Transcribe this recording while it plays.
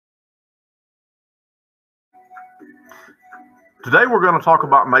Today we're going to talk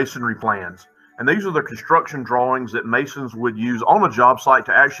about masonry plans. And these are the construction drawings that masons would use on a job site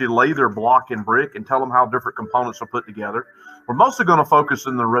to actually lay their block and brick and tell them how different components are put together. We're mostly going to focus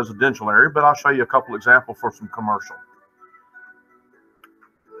in the residential area, but I'll show you a couple examples for some commercial.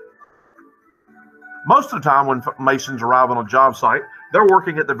 Most of the time when masons arrive on a job site, they're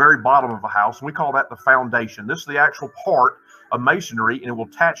working at the very bottom of a house, and we call that the foundation. This is the actual part of masonry, and it will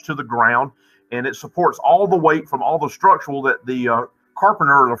attach to the ground, and it supports all the weight from all the structural that the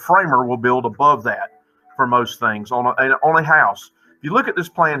carpenter or the framer will build above that for most things on a house. If you look at this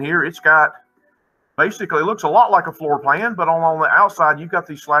plan here, it's got basically, it looks a lot like a floor plan, but on the outside, you've got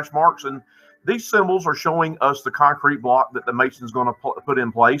these slash marks, and these symbols are showing us the concrete block that the mason's going to put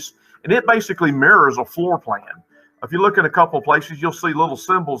in place, and it basically mirrors a floor plan. If you look at a couple of places, you'll see little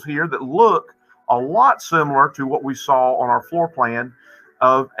symbols here that look a lot similar to what we saw on our floor plan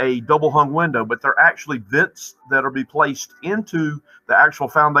of a double hung window, but they're actually vents that are be placed into the actual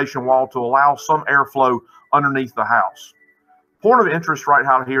foundation wall to allow some airflow underneath the house. Point of interest right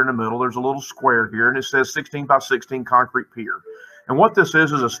out here in the middle, there's a little square here, and it says 16 by 16 concrete pier. And what this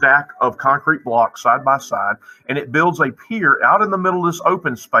is a stack of concrete blocks side by side, and it builds a pier out in the middle of this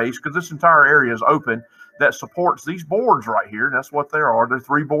open space, because this entire area is open, that supports these boards right here. And that's what they are. They're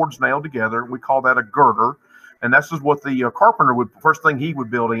three boards nailed together. We call that a girder. And this is what the carpenter would, first thing he would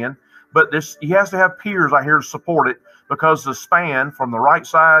build in. But this, he has to have piers out here to support it, because the span from the right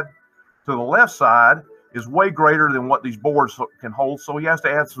side to the left side is way greater than what these boards can hold. So he has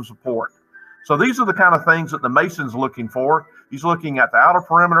to add some support. So these are the kind of things that the mason's looking for. He's looking at the outer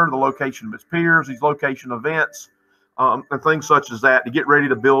perimeter, the location of his piers, his location of vents, and things such as that to get ready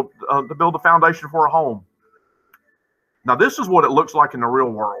to build the foundation for a home. Now, this is what it looks like in the real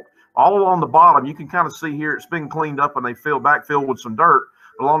world. All along the bottom, you can kind of see here, it's been cleaned up and they backfilled with some dirt.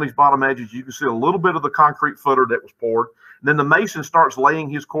 But along these bottom edges, you can see a little bit of the concrete footer that was poured. And then the mason starts laying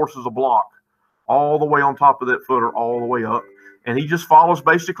his courses of block all the way on top of that footer, all the way up. And he just follows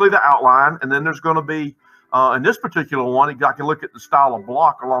basically the outline. And then there's going to be, in this particular one, I can look at the style of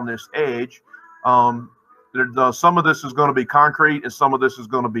block along this edge. Some of this is going to be concrete and some of this is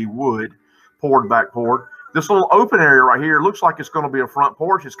going to be wood, poured. This little open area right here looks like it's going to be a front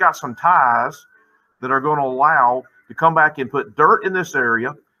porch. It's got some ties that are going to allow to come back and put dirt in this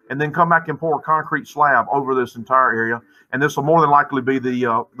area and then come back and pour a concrete slab over this entire area. And this will more than likely be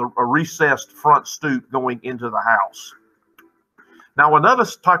a recessed front stoop going into the house. Now, another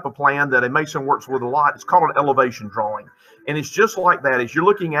type of plan that a mason works with a lot is called an elevation drawing. And it's just like that. As you're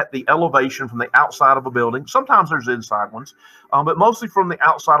looking at the elevation from the outside of a building, sometimes there's inside ones, but mostly from the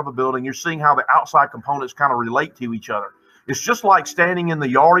outside of a building, you're seeing how the outside components kind of relate to each other. It's just like standing in the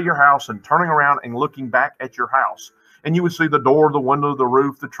yard of your house and turning around and looking back at your house. And you would see the door, the window, the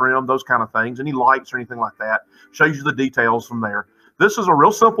roof, the trim, those kind of things, any lights or anything like that. Shows you the details from there. This is a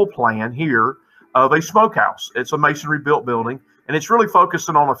real simple plan here of a smokehouse. It's a masonry built building, and it's really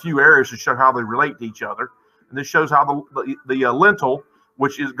focusing on a few areas to show how they relate to each other. And this shows how the lintel,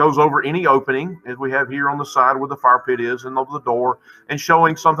 which goes over any opening, as we have here on the side where the fire pit is and over the door, and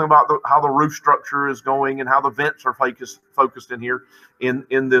showing something about how the roof structure is going and how the vents are focused in here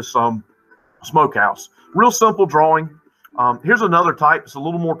in this smokehouse. Real simple drawing. Here's another type. It's a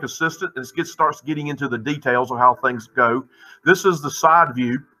little more consistent, and it starts getting into the details of how things go. This is the side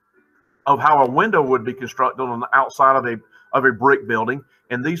view of how a window would be constructed on the outside of a brick building.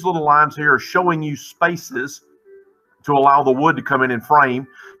 And these little lines here are showing you spaces to allow the wood to come in and frame,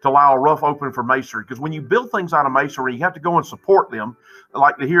 to allow a rough opening for masonry. Because when you build things out of masonry, you have to go and support them.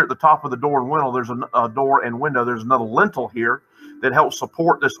 Like here at the top of the door and window, there's a door and window. There's another lintel here that helps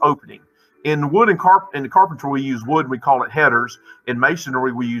support this opening. In wood and in carpentry, we use wood. We call it headers. In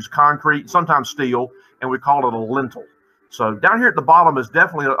masonry, we use concrete, sometimes steel, and we call it a lintel. So down here at the bottom is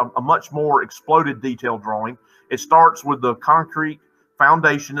definitely a much more exploded detail drawing. It starts with the concrete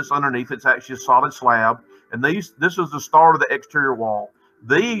foundation that's underneath. It's actually a solid slab. And this is the start of the exterior wall.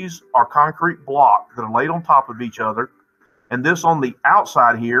 These are concrete blocks that are laid on top of each other. And this on the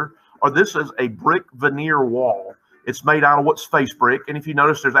outside here, this is a brick veneer wall. It's made out of what's face brick. And if you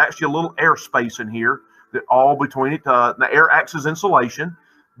notice, there's actually a little air space in here that all between it. The air acts as insulation.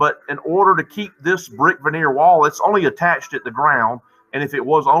 But in order to keep this brick veneer wall, it's only attached at the ground. And if it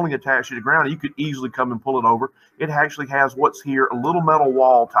was only attached to the ground, you could easily come and pull it over. It actually has what's here, a little metal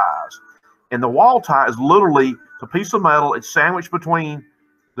wall ties. And the wall tie is literally a piece of metal. It's sandwiched between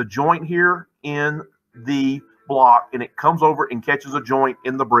the joint here in the block, and it comes over and catches a joint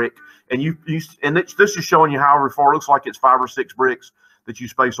in the brick. And this is showing you however far. It looks like it's 5 or 6 bricks that you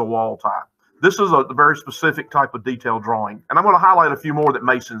space a wall tie. This is a very specific type of detail drawing. And I'm going to highlight a few more that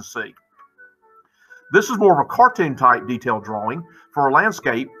masons see. This is more of a cartoon type detail drawing for a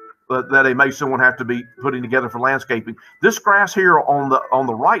landscape that a mason would have to be putting together for landscaping. This grass here on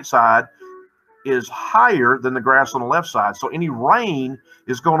the right side is higher than the grass on the left side. So any rain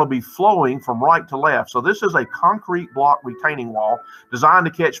is going to be flowing from right to left. So this is a concrete block retaining wall designed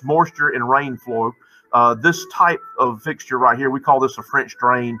to catch moisture and rain flow. This type of fixture right here, we call this a French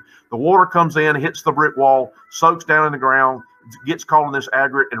drain. The water comes in, hits the brick wall, soaks down in the ground, gets caught in this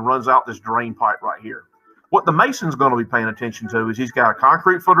aggregate, and runs out this drain pipe right here. What the mason's going to be paying attention to is he's got a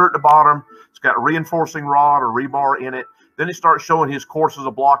concrete footer at the bottom. It's got a reinforcing rod or rebar in it. Then it starts showing his courses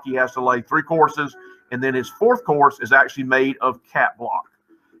of block. He has to lay 3 courses, and then his 4th course is actually made of cat block.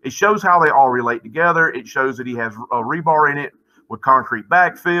 It shows how they all relate together. It shows that he has a rebar in it with concrete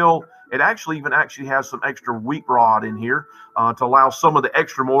backfill. It actually has some extra wheat rod in here to allow some of the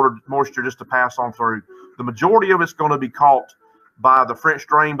extra moisture just to pass on through. The majority of it's going to be caught by the French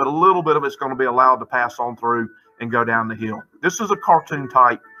drain, but a little bit of it's going to be allowed to pass on through and go down the hill. This is a cartoon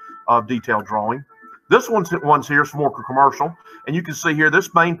type of detail drawing. This one's here is more commercial, and you can see here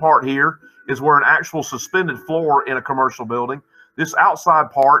this main part here is where an actual suspended floor in a commercial building. This outside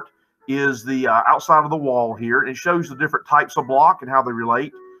part is the outside of the wall here, and it shows the different types of block and how they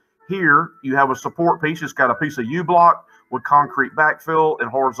relate. Here you have a support piece. It's got a piece of U-block with concrete backfill and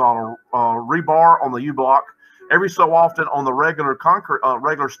horizontal rebar on the U-block. Every so often on the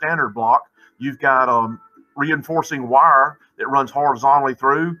regular standard block, you've got reinforcing wire that runs horizontally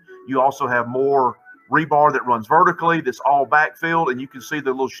through. You also have more rebar that runs vertically that's all backfilled, and you can see the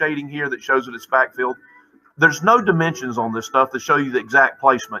little shading here that shows that it's backfilled. There's no dimensions on this stuff to show you the exact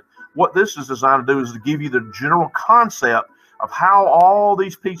placement. What this is designed to do is to give you the general concept of how all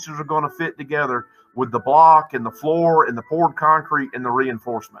these pieces are going to fit together with the block and the floor and the poured concrete and the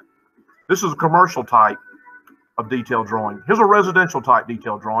reinforcement. This is a commercial type of detail drawing. Here's a residential type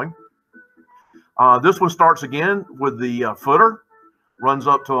detail drawing. This one starts again with the footer, runs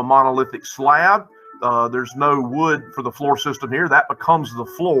up to a monolithic slab. There's no wood for the floor system here. That becomes the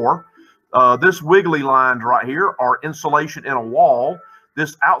floor. This wiggly lines right here are insulation in a wall.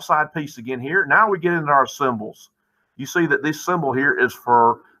 This outside piece again here. Now we get into our symbols. You see that this symbol here is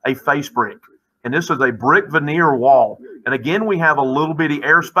for a face brick. And this is a brick veneer wall. And again, we have a little bitty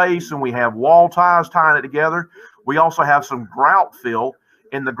airspace, and we have wall ties tying it together. We also have some grout fill,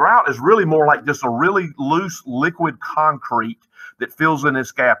 and the grout is really more like just a really loose liquid concrete that fills in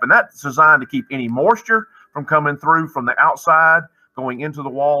this gap. And that's designed to keep any moisture from coming through from the outside, going into the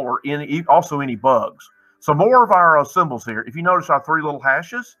wall, or also any bugs. So more of our symbols here. If you notice our 3 little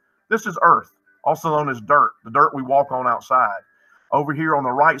hashes, this is earth, also known as dirt, the dirt we walk on outside. Over here on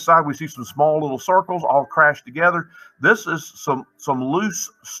the right side, we see some small little circles all crashed together. This is some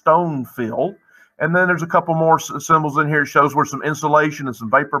loose stone fill. And then there's a couple more symbols in here. It shows where some insulation and some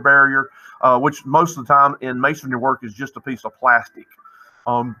vapor barrier, which most of the time in masonry work is just a piece of plastic.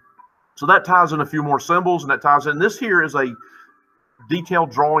 So that ties in a few more symbols, and that ties in. This here is a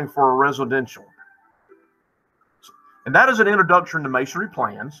detailed drawing for a residential. And that is an introduction to masonry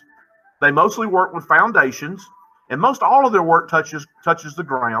plans. They mostly work with foundations, and most all of their work touches the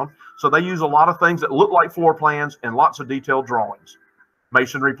ground. So they use a lot of things that look like floor plans and lots of detailed drawings.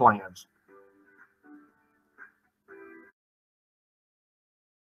 Masonry plans.